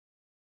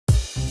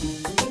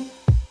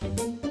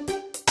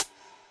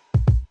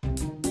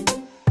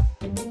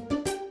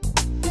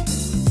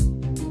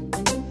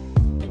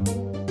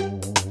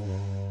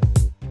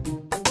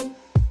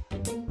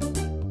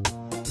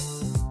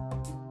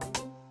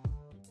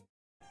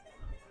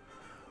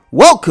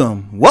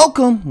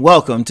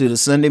Welcome to the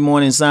Sunday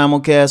morning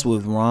simulcast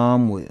with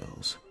Rom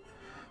Wills.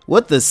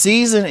 What the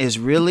season is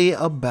really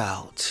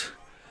about.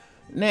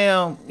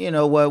 Now, you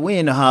know what, we're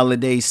in the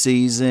holiday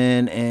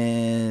season,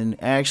 and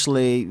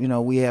actually,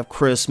 we have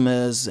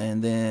Christmas,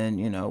 and then,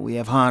 we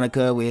have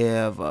Hanukkah, we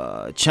have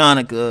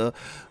Chanukah,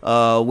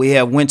 we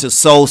have winter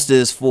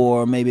solstice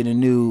for maybe the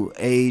new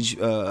age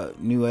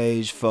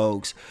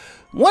folks.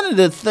 One of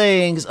the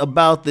things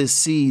about this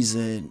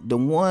season, the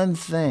one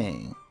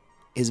thing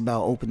is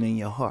about opening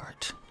your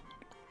heart.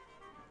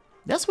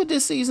 That's what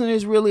this season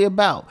is really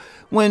about.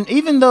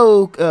 Even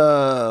though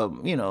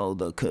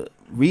the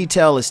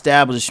retail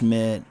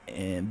establishment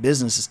and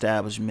business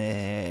establishment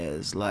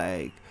has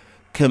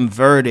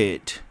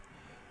converted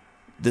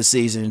the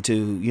season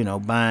to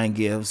buying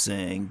gifts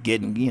and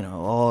getting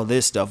all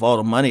this stuff, all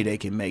the money they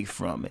can make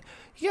from it.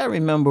 You gotta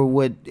remember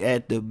what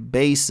at the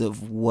base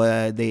of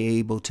why they're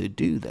able to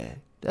do that.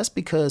 That's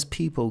because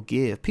people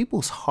give.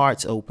 People's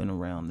hearts open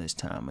around this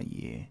time of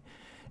year.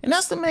 And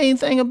that's the main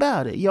thing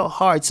about it. Your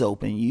heart's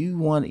open. You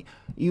want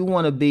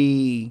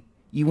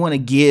to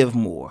give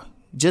more.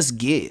 Just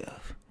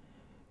give.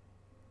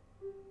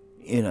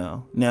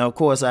 Now, of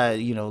course,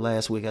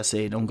 last week I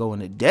said don't go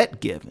into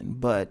debt giving,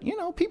 but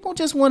people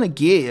just want to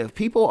give.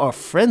 People are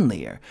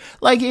friendlier.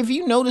 Like, if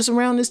you notice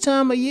around this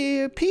time of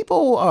year,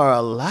 people are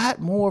a lot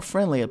more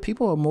friendlier.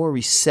 People are more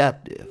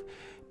receptive.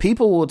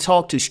 People will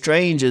talk to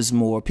strangers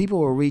more. People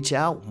will reach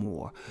out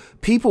more.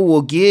 People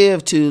will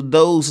give to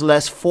those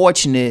less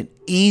fortunate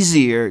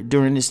easier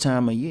during this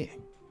time of year.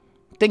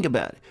 Think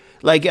about it.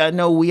 Like, I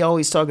know we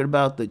always talking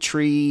about the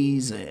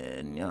trees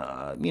and,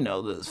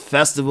 the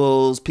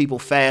festivals, people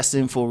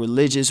fasting for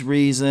religious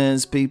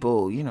reasons,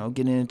 people,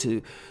 getting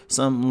into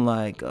something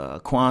like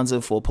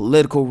Kwanzaa for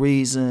political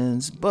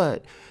reasons.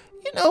 But,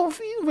 if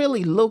you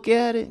really look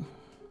at it,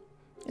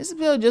 it's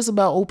really just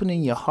about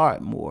opening your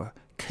heart more,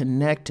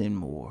 connecting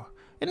more.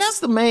 And that's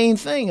the main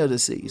thing of the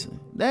season.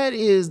 That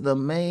is the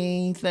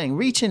main thing,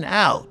 reaching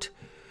out.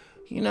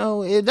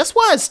 That's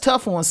why it's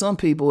tough on some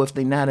people if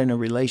they're not in a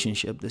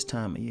relationship this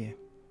time of year.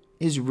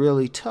 It's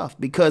really tough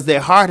because their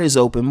heart is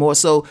open more,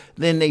 so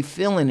then they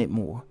feeling it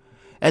more.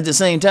 At the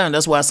same time,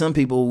 that's why some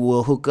people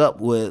will hook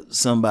up with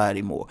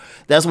somebody more.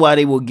 That's why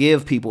they will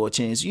give people a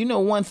chance.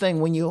 One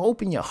thing, when you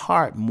open your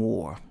heart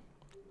more,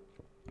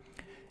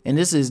 and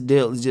this is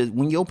just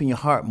when you open your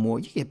heart more,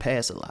 you get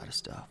past a lot of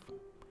stuff.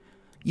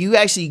 You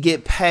actually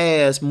get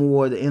past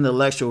more the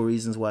intellectual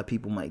reasons why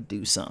people might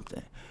do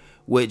something,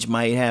 which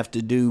might have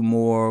to do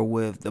more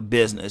with the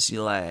business.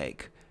 You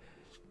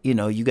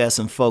got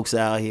some folks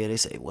out here, they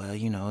say, well,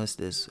 it's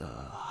this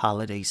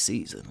holiday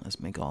season. Let's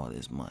make all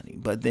this money.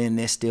 But then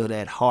there's still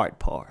that heart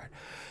part.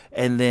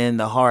 And then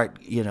the heart,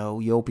 you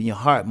open your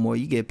heart more,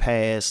 you get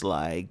past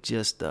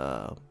just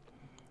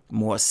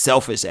more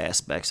selfish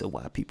aspects of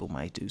why people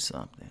might do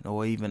something,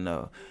 or even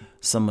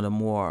some of the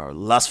more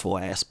lustful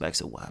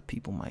aspects of why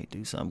people might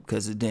do something,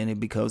 because then it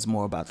becomes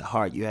more about the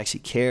heart. You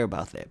actually care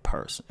about that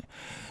person.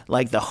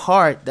 Like the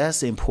heart,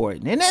 that's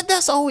important. And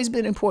that's always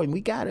been important. We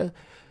gotta,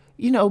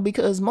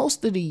 because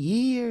most of the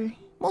year,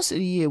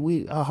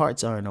 our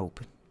hearts aren't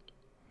open.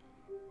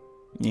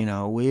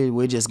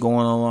 We're just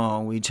going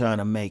along. We're trying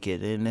to make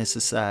it. And this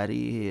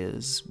society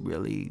is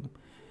really,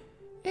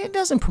 it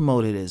doesn't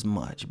promote it as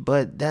much.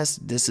 But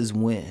this is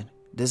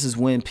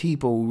when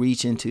people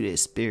reach into their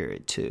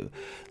spirit too.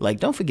 Like,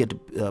 don't forget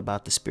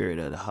about the spirit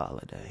of the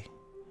holiday.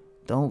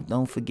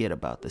 Don't forget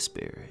about the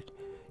spirit.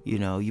 You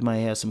might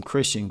have some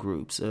Christian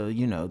groups.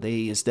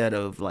 They, instead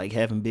of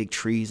having big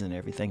trees and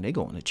everything, they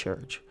go into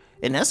church.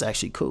 And that's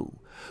actually cool.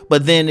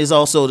 But then there's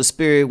also the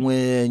spirit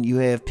when you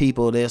have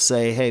people that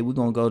say, hey, we're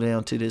going to go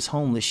down to this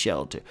homeless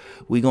shelter.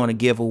 We're going to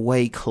give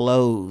away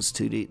clothes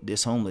to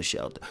this homeless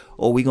shelter.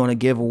 Or we're going to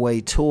give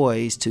away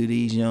toys to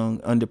these young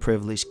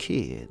underprivileged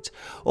kids.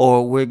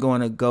 Or we're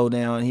going to go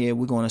down here.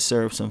 We're going to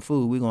serve some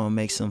food. We're going to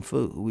make some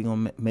food. We're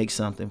going to make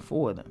something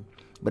for them.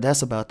 But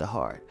that's about the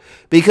heart.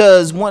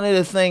 Because one of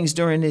the things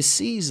during this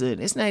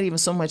season, it's not even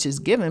so much as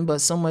giving,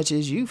 but so much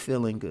as you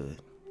feeling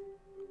good.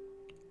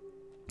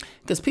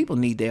 Because people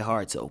need their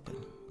hearts open.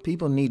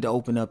 People need to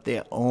open up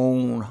their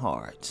own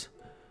hearts.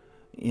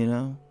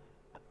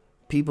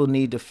 People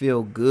need to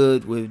feel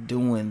good with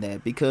doing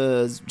that,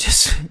 because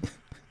just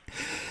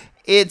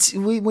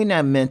we're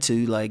not meant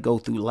to go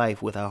through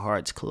life with our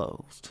hearts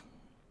closed.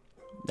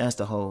 That's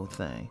the whole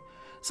thing.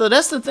 So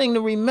that's the thing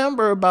to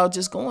remember about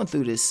just going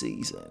through this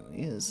season.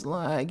 It's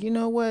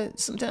what?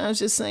 Sometimes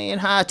just saying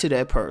hi to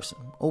that person,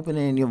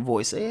 opening your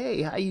voice, say,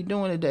 hey, how you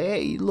doing today?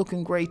 Hey, you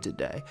looking great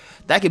today.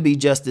 That could be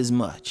just as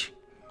much.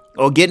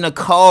 Or getting a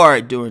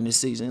card during the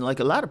season.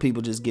 A lot of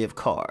people just give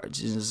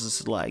cards. It's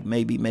just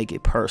maybe make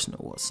it personal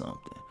or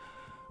something.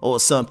 Or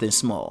something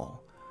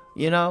small.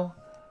 I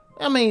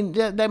mean,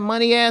 that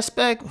money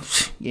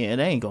aspect, yeah,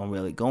 they ain't going to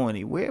really go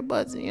anywhere.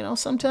 But,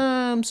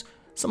 sometimes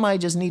somebody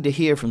just need to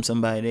hear from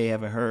somebody they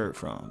haven't heard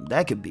from.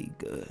 That could be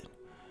good.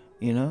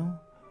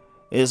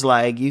 It's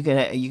like you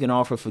can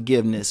offer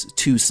forgiveness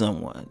to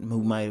someone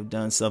who might have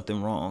done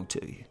something wrong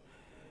to you.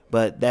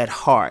 But that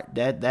heart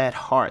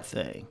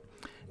thing.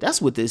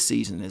 That's what this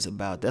season is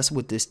about. That's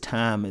what this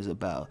time is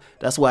about.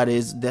 That's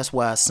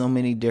why so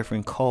many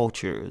different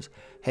cultures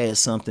had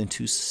something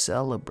to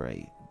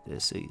celebrate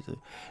this season.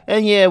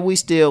 And yeah, we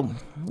still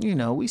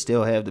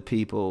have the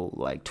people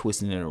like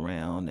twisting it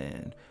around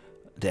and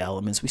the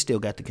elements. We still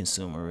got the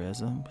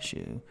consumerism.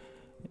 Shoot.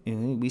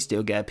 We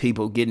still got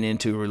people getting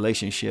into a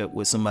relationship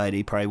with somebody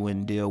they probably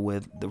wouldn't deal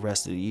with the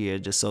rest of the year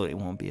just so they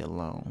won't be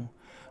alone.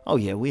 Oh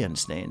yeah, we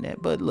understand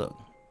that. But look,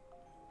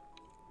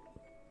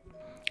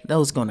 that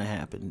was going to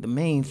happen. The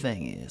main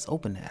thing is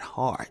open that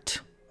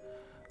heart.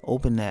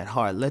 Open that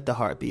heart. Let the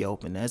heart be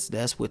open.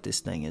 That's what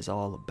this thing is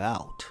all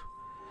about.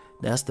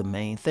 That's the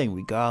main thing,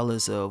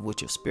 regardless of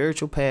what your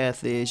spiritual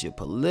path is, your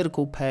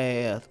political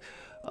path,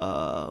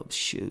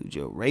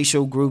 your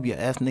racial group, your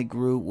ethnic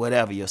group,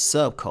 whatever, your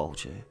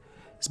subculture.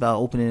 It's about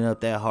opening up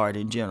that heart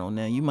in general.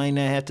 Now, you might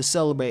not have to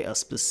celebrate a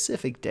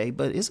specific day,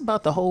 but it's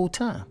about the whole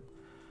time.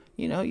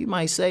 You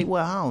might say,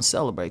 well, I don't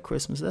celebrate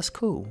Christmas. That's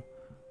cool.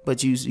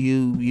 But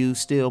you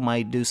still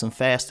might do some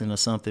fasting or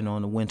something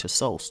on the winter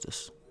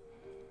solstice.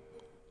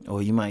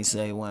 Or you might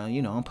say, well,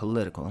 I'm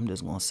political. I'm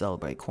just going to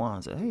celebrate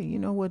Kwanzaa. Hey, you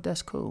know what?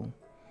 That's cool.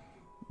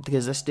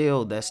 Because that's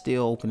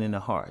still opening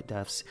the heart.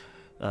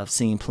 I've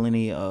seen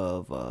plenty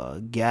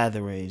of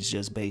gatherings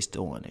just based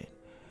on it.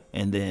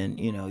 And then,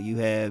 you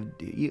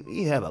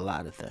have a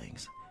lot of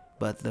things.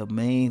 But the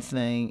main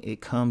thing,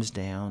 it comes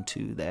down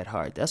to that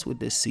heart. That's what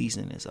this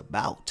season is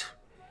about.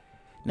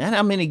 Not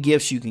how many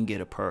gifts you can get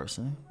a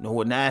person.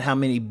 No, not how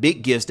many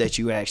big gifts that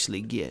you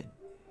actually get.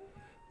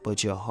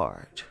 But your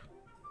heart.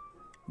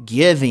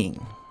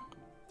 Giving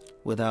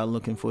without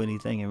looking for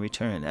anything in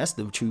return. That's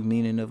the true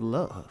meaning of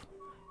love.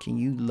 Can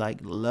you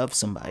love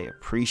somebody,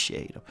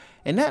 appreciate them?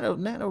 And not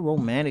a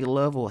romantic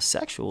love or a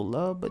sexual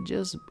love, but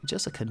just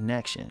a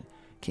connection.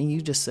 Can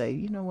you just say,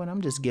 you know what,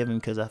 I'm just giving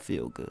because I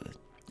feel good.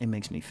 It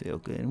makes me feel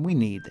good. And we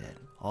need that.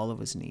 All of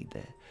us need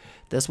that.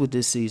 That's what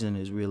this season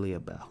is really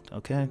about,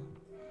 okay?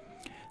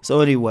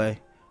 So anyway,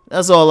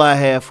 that's all I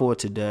have for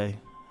today.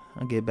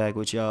 I'll get back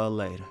with y'all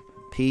later.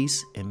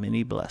 Peace and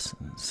many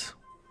blessings.